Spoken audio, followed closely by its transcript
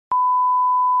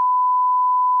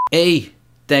Hey,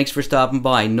 thanks for stopping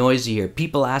by. Noisy here.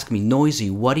 People ask me, Noisy,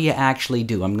 what do you actually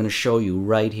do? I'm going to show you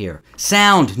right here.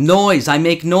 Sound, noise, I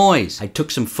make noise. I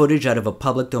took some footage out of a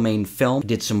public domain film,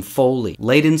 did some Foley,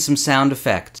 laid in some sound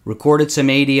effects, recorded some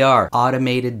ADR,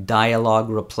 automated dialogue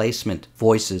replacement,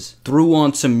 voices, threw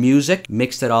on some music,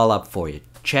 mixed it all up for you.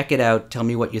 Check it out, tell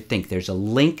me what you think. There's a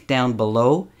link down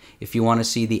below if you want to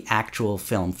see the actual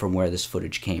film from where this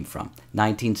footage came from.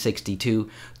 1962,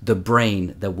 The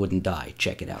Brain That Wouldn't Die.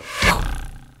 Check it out.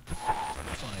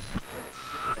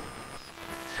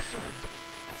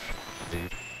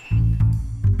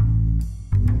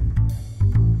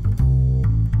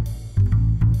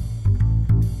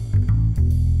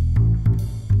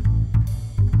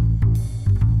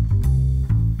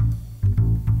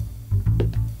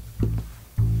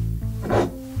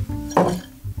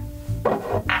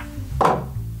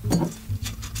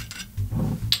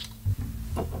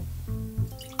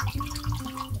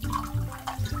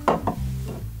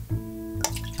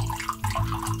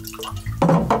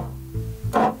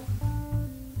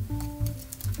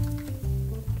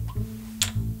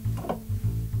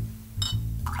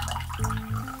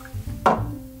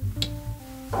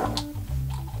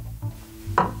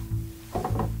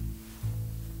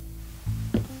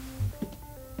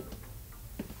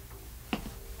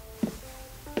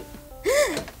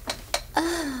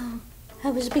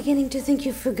 I was beginning to think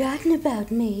you've forgotten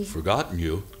about me. Forgotten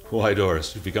you? Why,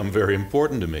 Doris, you've become very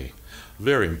important to me.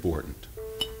 Very important.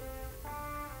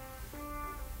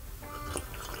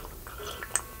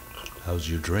 How's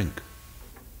your drink?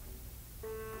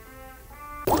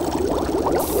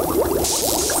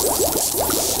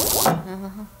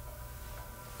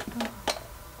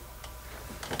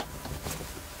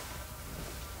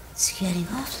 It's getting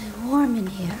awfully warm in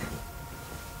here.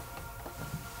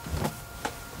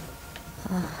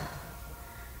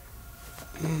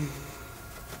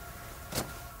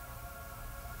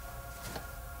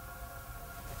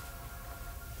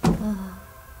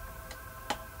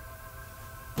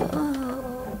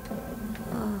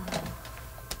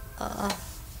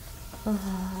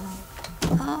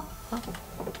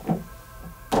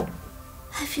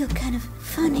 I feel kind of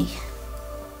funny.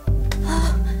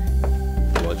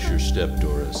 Watch your step,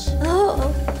 Doris.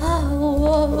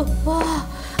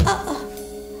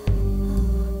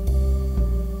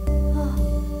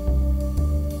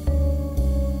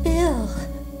 Bill,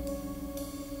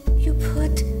 you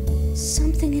put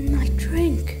something in my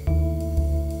drink,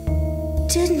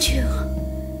 didn't you?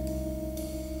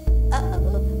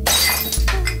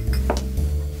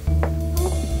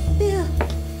 Bill.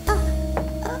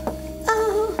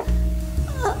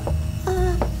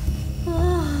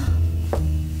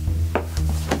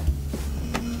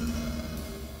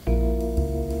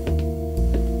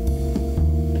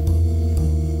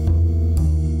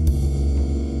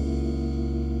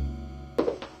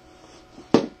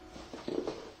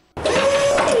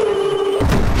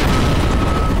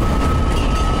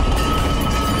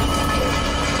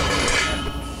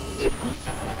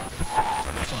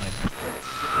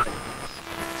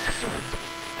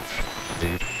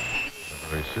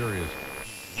 Very serious.